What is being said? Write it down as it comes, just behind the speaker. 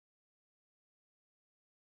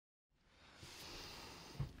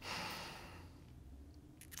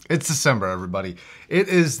It's December, everybody. It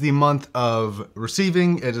is the month of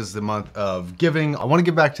receiving. It is the month of giving. I want to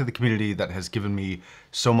give back to the community that has given me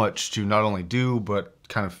so much to not only do, but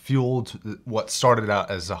kind of fueled what started out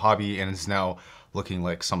as a hobby and is now looking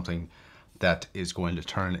like something that is going to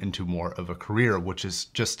turn into more of a career, which is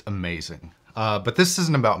just amazing. But this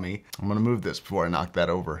isn't about me. I'm gonna move this before I knock that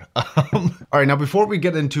over. All right, now before we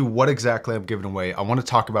get into what exactly I'm giving away, I wanna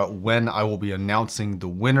talk about when I will be announcing the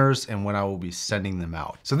winners and when I will be sending them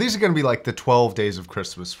out. So these are gonna be like the 12 days of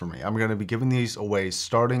Christmas for me. I'm gonna be giving these away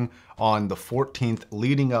starting on the 14th,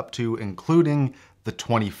 leading up to, including the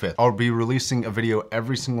 25th. I'll be releasing a video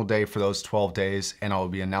every single day for those 12 days and I'll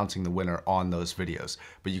be announcing the winner on those videos.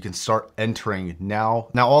 But you can start entering now.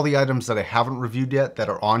 Now, all the items that I haven't reviewed yet that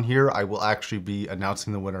are on here, I will actually be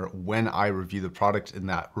announcing the winner when I review the product, and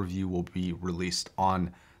that review will be released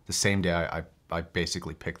on the same day I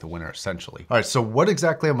basically pick the winner, essentially. All right, so what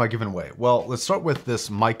exactly am I giving away? Well, let's start with this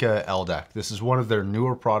Mica LDAC. This is one of their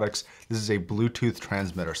newer products. This is a Bluetooth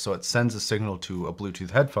transmitter, so it sends a signal to a Bluetooth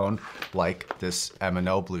headphone like this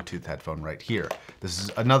M&O Bluetooth headphone right here. This is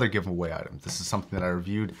another giveaway item. This is something that I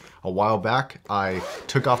reviewed a while back. I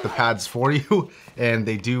took off the pads for you, and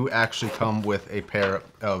they do actually come with a pair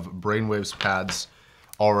of Brainwaves pads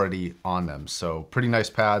already on them. So pretty nice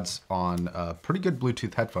pads on a pretty good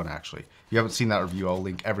Bluetooth headphone, actually. If you haven't seen that review, I'll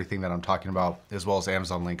link everything that I'm talking about, as well as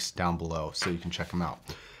Amazon links down below, so you can check them out.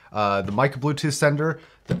 The Mica Bluetooth sender,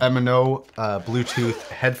 the M&O Bluetooth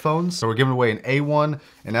headphones. So we're giving away an A1,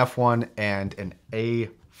 an F1, and an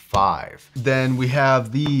A5. Then we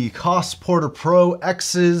have the Koss Porter Pro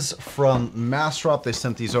X's from Mastrop. They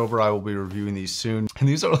sent these over. I will be reviewing these soon. And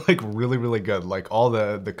these are like really, really good. Like all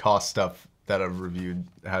the Koss stuff that I've reviewed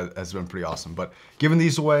has been pretty awesome. But giving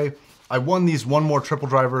these away, I won these One More Triple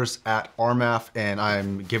Drivers at RMAF, and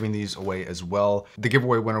I'm giving these away as well. The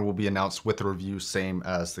giveaway winner will be announced with the review, same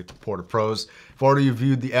as the Porter Pros. I've already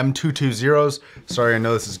reviewed the M220s. Sorry, I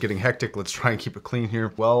know this is getting hectic. Let's try and keep it clean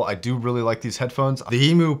here. Well, I do really like these headphones. The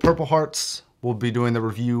Emu Purple Hearts, we'll be doing the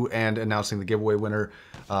review and announcing the giveaway winner.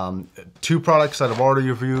 Two products that I've already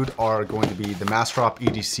reviewed are going to be the Mastrop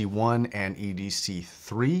EDC1 and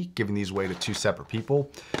EDC3, giving these away to two separate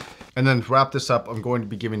people. And then to wrap this up, I'm going to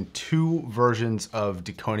be giving two versions of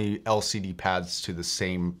Dakoni LCD pads to the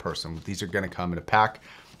same person. These are gonna come in a pack.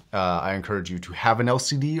 I encourage you to have an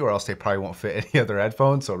LCD or else they probably won't fit any other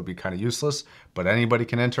headphones, so it'll be kind of useless, but anybody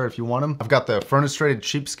can enter if you want them. I've got the furnace-rated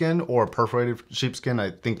sheepskin or perforated sheepskin.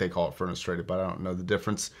 I think they call it furnace-rated, but I don't know the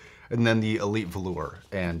difference. And then the Elite Velour,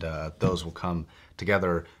 and those will come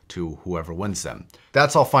together to whoever wins them.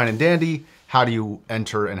 That's all fine and dandy. How do you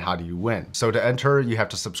enter and how do you win? So to enter, you have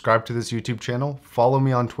to subscribe to this YouTube channel, follow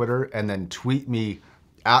me on Twitter, and then tweet me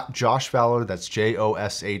at Josh Valor, that's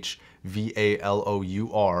JOSHVALOUR.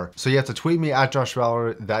 So you have to tweet me at Josh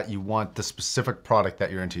Valor that you want the specific product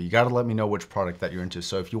that you're into. You gotta let me know which product that you're into.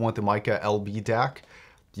 So if you want the Mica LB DAC,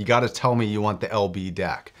 you gotta tell me you want the LB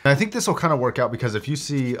DAC. And I think this will kind of work out because if you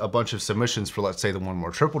see a bunch of submissions for, let's say, the One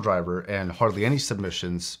More Triple Driver and hardly any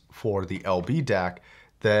submissions for the LB DAC,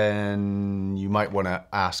 then you might want to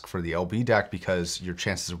ask for the LB DAC because your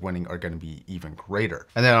chances of winning are going to be even greater.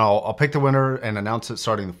 And then I'll pick the winner and announce it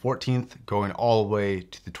starting the 14th, going all the way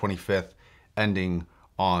to the 25th, ending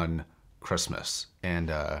on Christmas.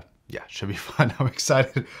 And yeah, should be fun. I'm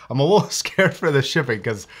excited. I'm a little scared for the shipping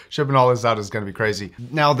because shipping all this out is going to be crazy.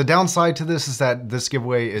 Now, the downside to this is that this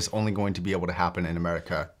giveaway is only going to be able to happen in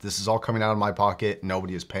America. This is all coming out of my pocket.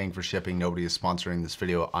 Nobody is paying for shipping. Nobody is sponsoring this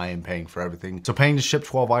video. I am paying for everything. So paying to ship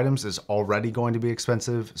 12 items is already going to be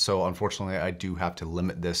expensive. So unfortunately, I do have to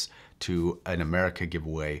limit this to an America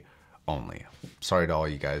giveaway only. Sorry to all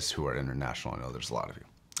you guys who are international. I know there's a lot of you.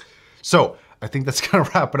 So I think that's gonna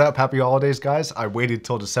wrap it up. Happy holidays, guys. I waited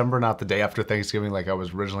till December, not the day after Thanksgiving like I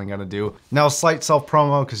was originally gonna do. Now, slight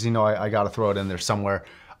self-promo, because you know I gotta throw it in there somewhere.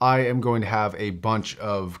 I am going to have a bunch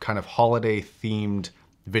of kind of holiday-themed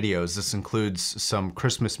videos. This includes some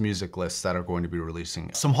Christmas music lists that are going to be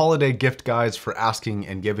releasing. Some holiday gift guides for asking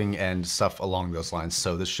and giving and stuff along those lines.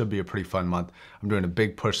 So this should be a pretty fun month. I'm doing a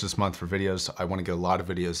big push this month for videos. I wanna get a lot of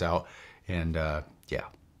videos out, and yeah.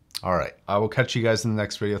 All right, I will catch you guys in the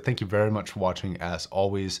next video. Thank you very much for watching as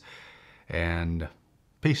always, and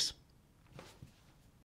peace.